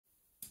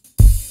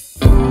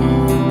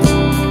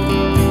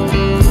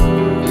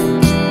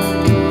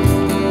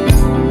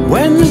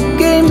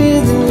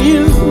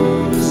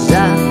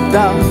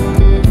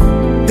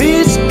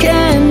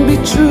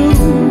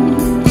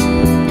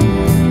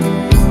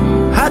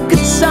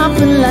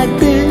something like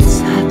this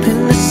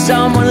happen to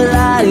someone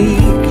like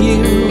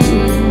you?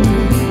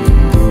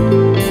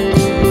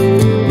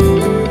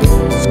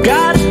 It's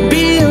gotta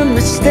be a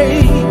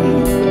mistake,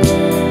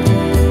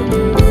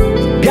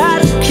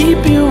 gotta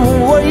keep you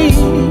away.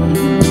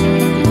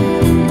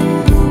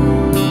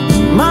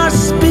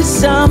 Must be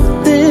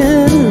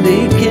something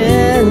they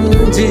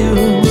can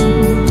do.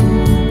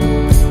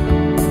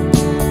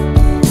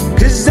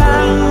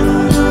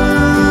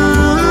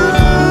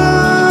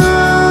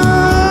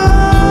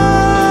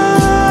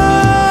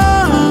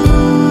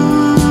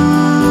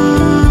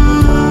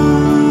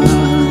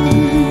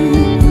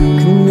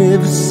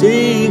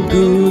 Say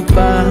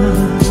goodbye.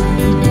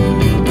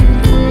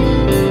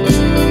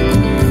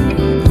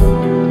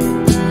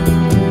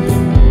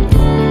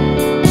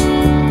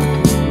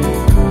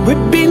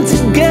 We've been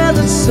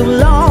together so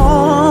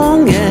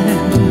long,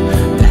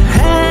 and the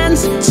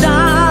hands of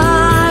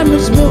time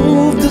has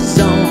moved us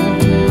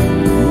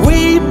on.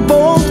 We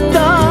both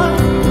thought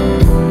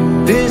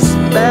this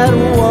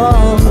battle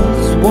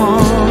was won.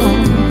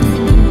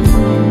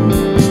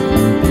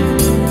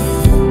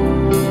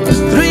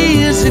 3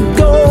 years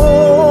ago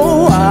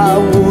I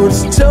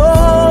was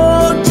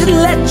told to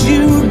let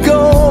you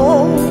go,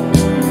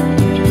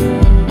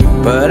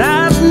 but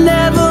I've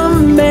never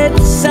met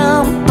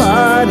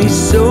somebody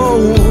so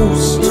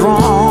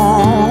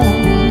strong.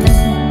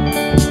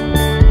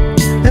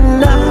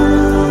 And I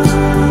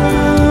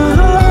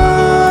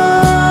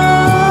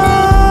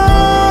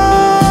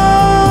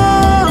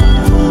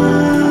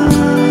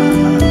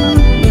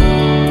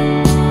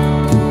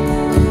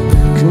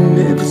can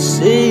never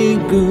say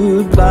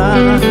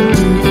goodbye.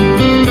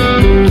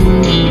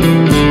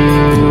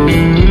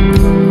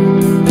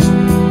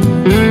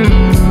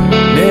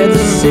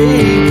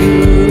 Say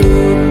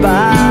goodbye.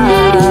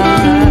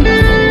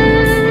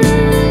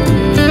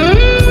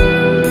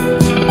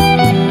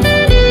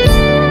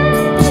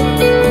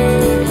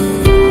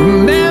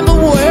 Remember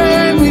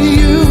when we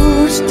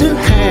used to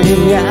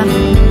hang out,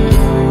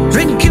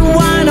 drinking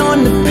wine on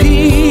the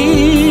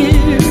pier?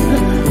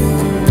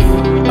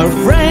 Our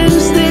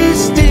friends, they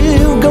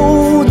still go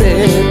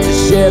there to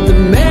share the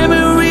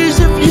memories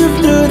of you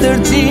through their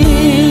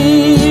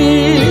tears.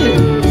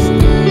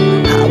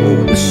 I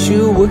wish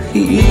you were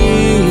here.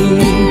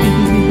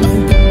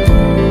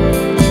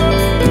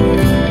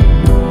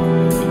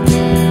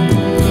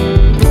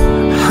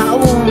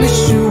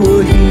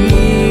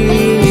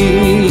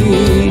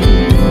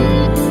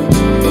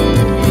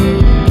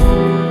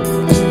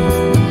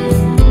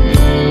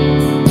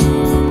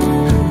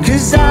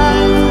 I